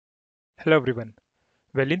Hello everyone.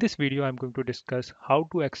 Well, in this video, I'm going to discuss how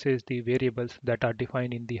to access the variables that are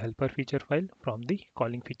defined in the helper feature file from the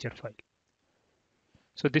calling feature file.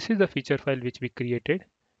 So this is the feature file which we created,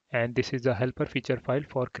 and this is the helper feature file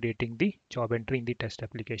for creating the job entry in the test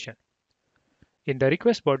application. In the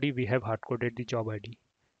request body, we have hard-coded the job ID.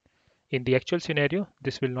 In the actual scenario,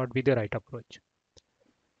 this will not be the right approach.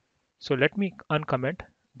 So let me uncomment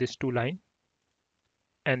this two line,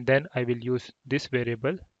 and then I will use this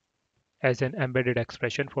variable as an embedded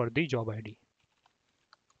expression for the job ID.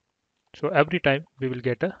 So every time we will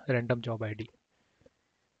get a random job ID.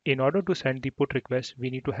 In order to send the put request,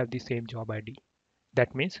 we need to have the same job ID.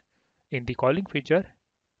 That means in the calling feature,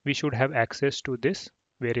 we should have access to this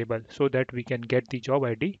variable so that we can get the job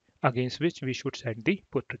ID against which we should send the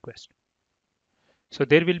put request. So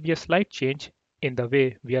there will be a slight change in the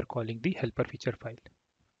way we are calling the helper feature file.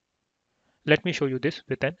 Let me show you this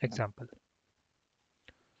with an example.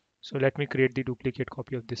 So let me create the duplicate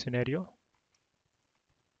copy of this scenario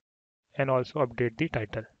and also update the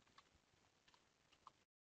title.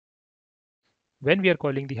 When we are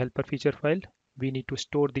calling the helper feature file, we need to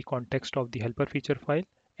store the context of the helper feature file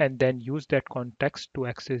and then use that context to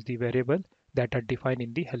access the variable that are defined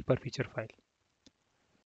in the helper feature file.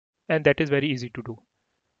 And that is very easy to do.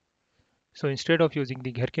 So instead of using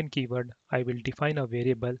the Gherkin keyword, I will define a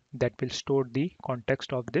variable that will store the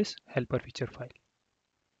context of this helper feature file.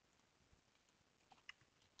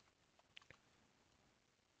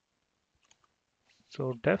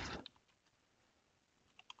 So def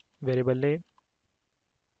variable name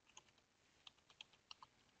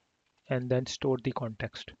and then store the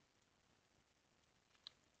context.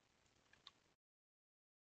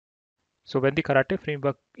 So when the Karate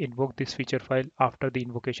framework invoke this feature file, after the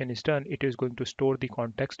invocation is done, it is going to store the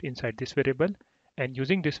context inside this variable. And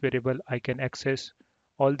using this variable, I can access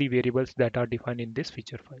all the variables that are defined in this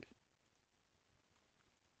feature file.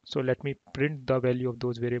 So let me print the value of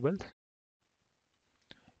those variables.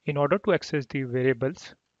 In order to access the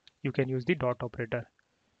variables, you can use the dot operator.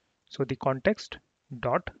 So the context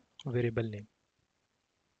dot variable name.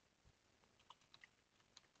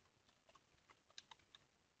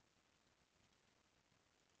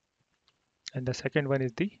 And the second one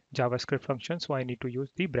is the JavaScript function. So I need to use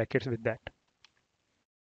the brackets with that.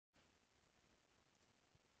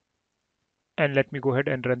 And let me go ahead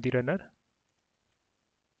and run the runner.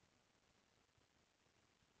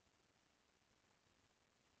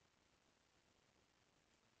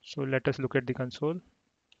 So let us look at the console.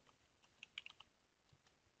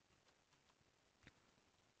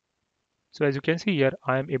 So as you can see here,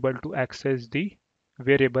 I am able to access the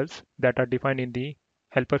variables that are defined in the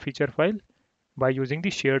helper feature file by using the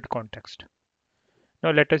shared context.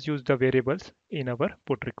 Now let us use the variables in our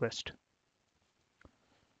put request.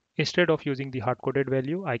 Instead of using the hard-coded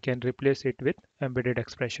value, I can replace it with embedded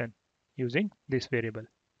expression using this variable.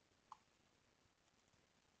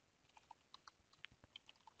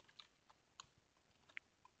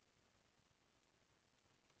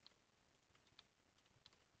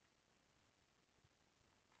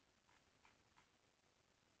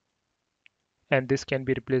 And this can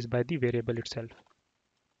be replaced by the variable itself.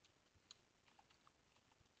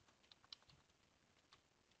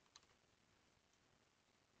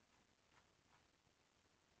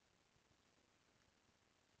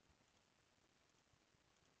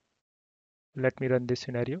 Let me run this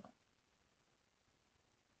scenario.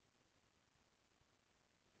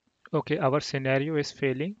 Okay, our scenario is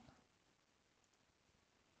failing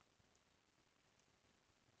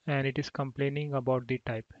and it is complaining about the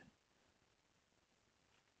type.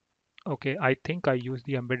 Okay, I think I used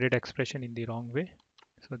the embedded expression in the wrong way.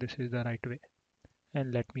 So this is the right way.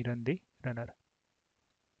 And let me run the runner.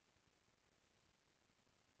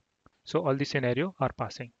 So all the scenario are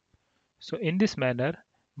passing. So in this manner,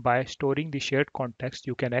 by storing the shared context,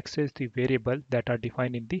 you can access the variable that are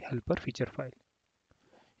defined in the helper feature file.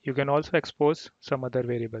 You can also expose some other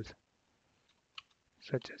variables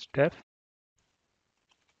such as def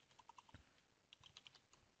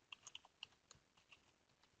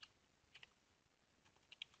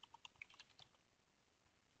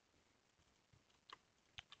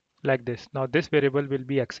like this. Now this variable will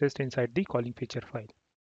be accessed inside the calling feature file.